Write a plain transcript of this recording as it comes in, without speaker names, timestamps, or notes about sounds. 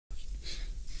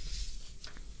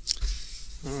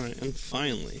All right, and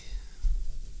finally,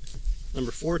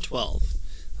 number 412.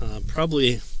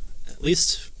 Probably, at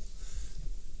least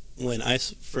when I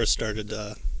first started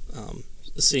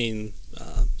seeing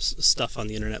stuff on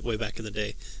the internet way back in the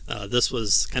day, this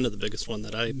was kind of the biggest one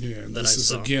that I saw. This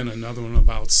is again another one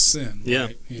about sin. Yeah,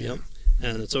 right? Yep.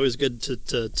 And it's always good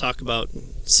to talk about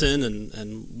sin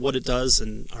and what it does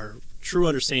and our true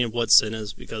understanding of what sin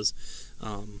is, because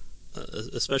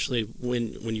especially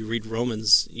when you read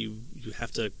Romans, you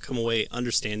have to come away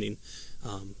understanding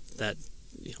that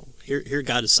here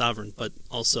God is sovereign, but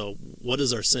also what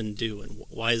does our sin do, and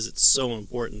why is it so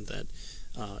important that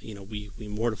we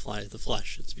mortify the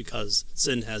flesh? It's because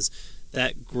sin has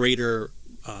that greater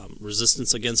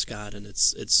resistance against God, and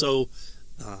it's so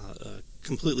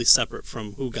completely separate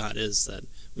from who God is that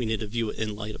we need to view it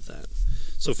in light of that.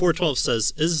 So 4:12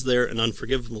 says, "Is there an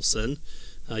unforgivable sin?"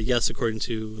 Yes, according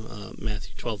to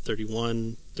Matthew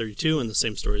 12:31, 32, and the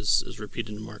same story is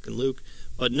repeated in Mark and Luke.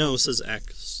 But no, says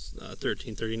Acts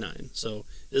 13:39. So,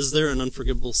 is there an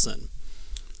unforgivable sin?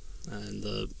 And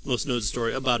the most noted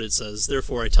story about it says,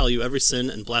 "Therefore I tell you, every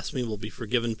sin and blasphemy will be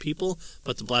forgiven people,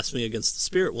 but the blasphemy against the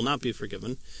Spirit will not be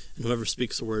forgiven. And whoever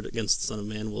speaks a word against the Son of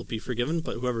Man will be forgiven,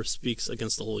 but whoever speaks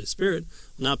against the Holy Spirit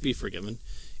will not be forgiven,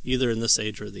 either in this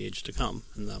age or the age to come."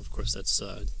 And of course, that's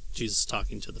Jesus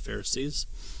talking to the Pharisees.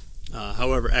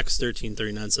 However, Acts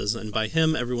 13:39 says, "And by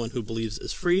him everyone who believes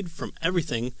is freed from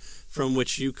everything from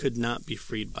which you could not be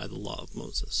freed by the law of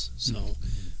Moses." So,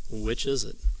 which is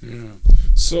it? Yeah.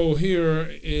 So here,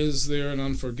 is there an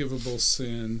unforgivable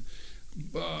sin?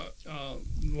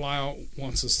 Lyle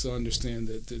wants us to understand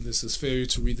that this is failure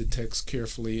to read the text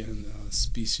carefully and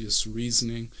specious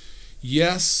reasoning.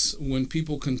 Yes, when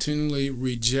people continually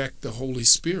reject the Holy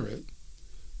Spirit,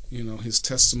 his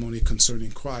testimony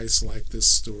concerning Christ, like this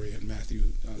story in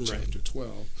Matthew chapter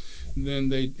 12, then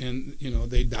they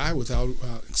die without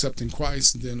accepting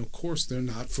Christ, then of course they're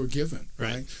not forgiven,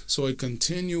 right? So a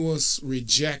continuous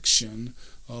rejection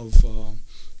of the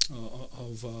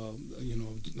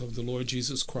Lord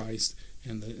Jesus Christ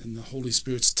and the Holy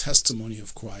Spirit's testimony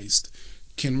of Christ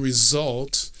can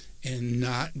result in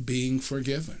not being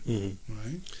forgiven,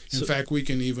 right? In fact, we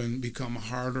can even become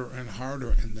harder and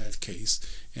harder in that case.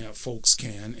 Folks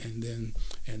can, and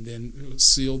then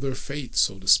seal their fate,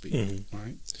 so to speak,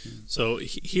 right? So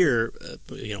here,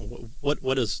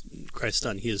 what has Christ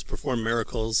done? He has performed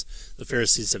miracles. The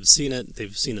Pharisees have seen it.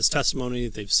 They've seen his testimony.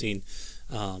 They've seen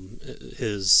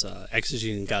his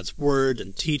exegeting God's word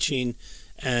and teaching.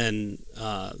 And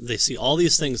they see all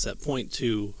these things that point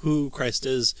to who Christ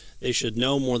is. They should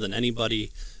know more than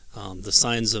anybody the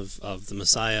signs of the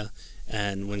Messiah.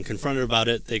 And when confronted about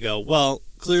it, they go, "Well,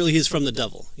 clearly he's from the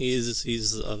devil. He's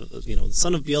the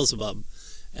son of Beelzebub."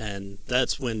 And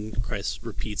that's when Christ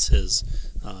repeats his,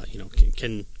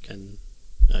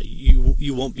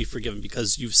 you won't be forgiven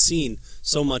because you've seen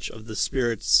so much of the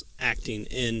Spirit's acting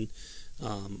in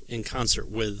concert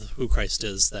with who Christ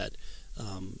is that.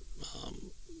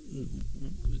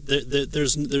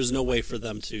 There's no way for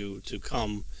them to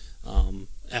come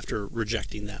after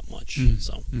rejecting that much.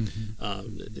 So,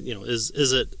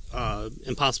 is it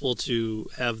impossible to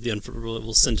have the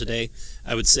unforgivable sin today?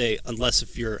 I would say, unless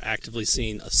if you're actively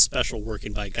seeing a special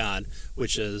working by God,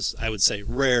 which is, I would say,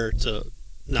 rare to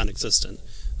non-existent.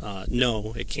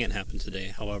 No, it can't happen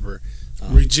today. However,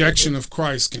 rejection of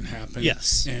Christ can happen.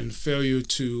 Yes, and failure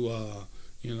to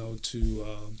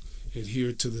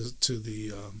adhere to the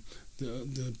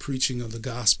preaching of the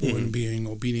gospel and being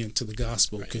obedient to the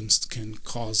gospel can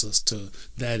cause us to,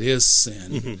 that is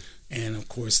sin. And of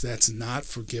course that's not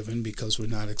forgiven because we're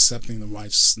not accepting the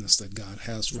righteousness that God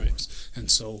has for us.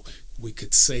 And so we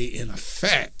could say in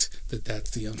effect that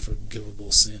that's the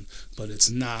unforgivable sin, but it's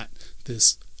not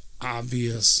this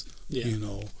obvious,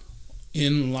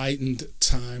 enlightened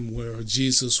time where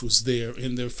Jesus was there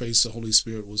in their face. The Holy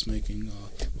Spirit was making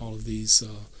all of these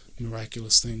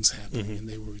miraculous things happening, and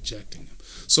they were rejecting him.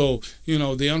 So,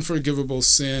 the unforgivable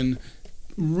sin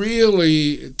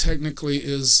really technically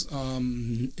is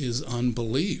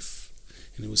unbelief.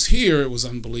 And it was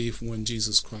unbelief when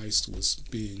Jesus Christ was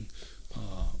being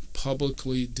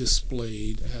publicly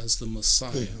displayed as the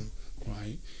Messiah,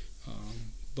 right?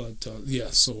 But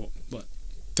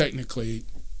technically,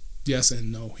 yes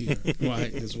and no here,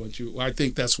 right, is what I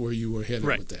think that's where you were headed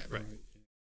with that, right?